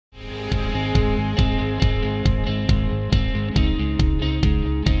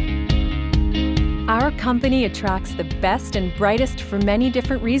company attracts the best and brightest for many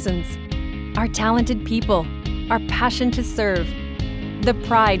different reasons. Our talented people, our passion to serve, the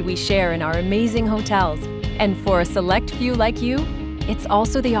pride we share in our amazing hotels, and for a select few like you, it's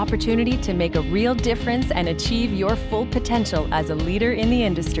also the opportunity to make a real difference and achieve your full potential as a leader in the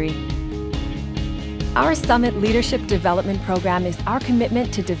industry. Our Summit Leadership Development Program is our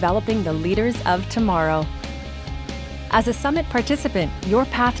commitment to developing the leaders of tomorrow. As a Summit participant, your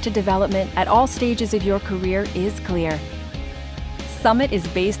path to development at all stages of your career is clear. Summit is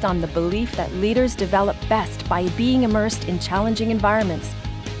based on the belief that leaders develop best by being immersed in challenging environments,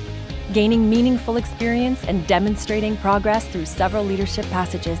 gaining meaningful experience and demonstrating progress through several leadership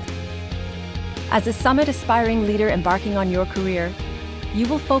passages. As a Summit aspiring leader embarking on your career, you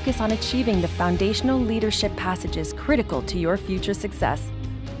will focus on achieving the foundational leadership passages critical to your future success.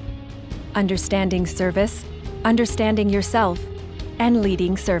 Understanding service, understanding yourself, and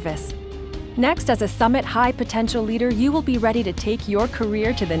leading service. Next, as a Summit high potential leader, you will be ready to take your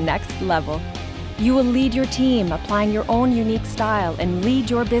career to the next level. You will lead your team, applying your own unique style, and lead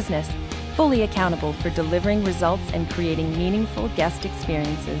your business, fully accountable for delivering results and creating meaningful guest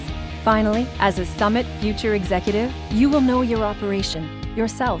experiences. Finally, as a Summit future executive, you will know your operation,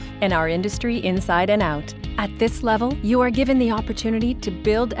 yourself, and our industry inside and out. At this level, you are given the opportunity to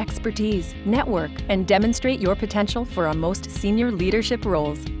build expertise, network, and demonstrate your potential for our most senior leadership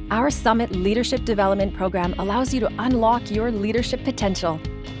roles. Our Summit Leadership Development Program allows you to unlock your leadership potential.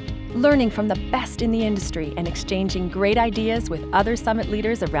 Learning from the best in the industry and exchanging great ideas with other Summit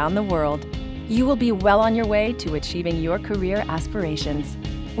leaders around the world, you will be well on your way to achieving your career aspirations.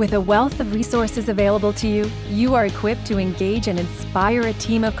 With a wealth of resources available to you, you are equipped to engage and inspire a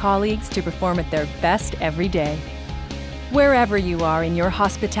team of colleagues to perform at their best every day. Wherever you are in your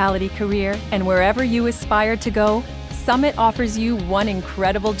hospitality career and wherever you aspire to go, Summit offers you one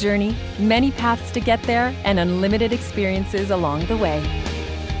incredible journey, many paths to get there, and unlimited experiences along the way.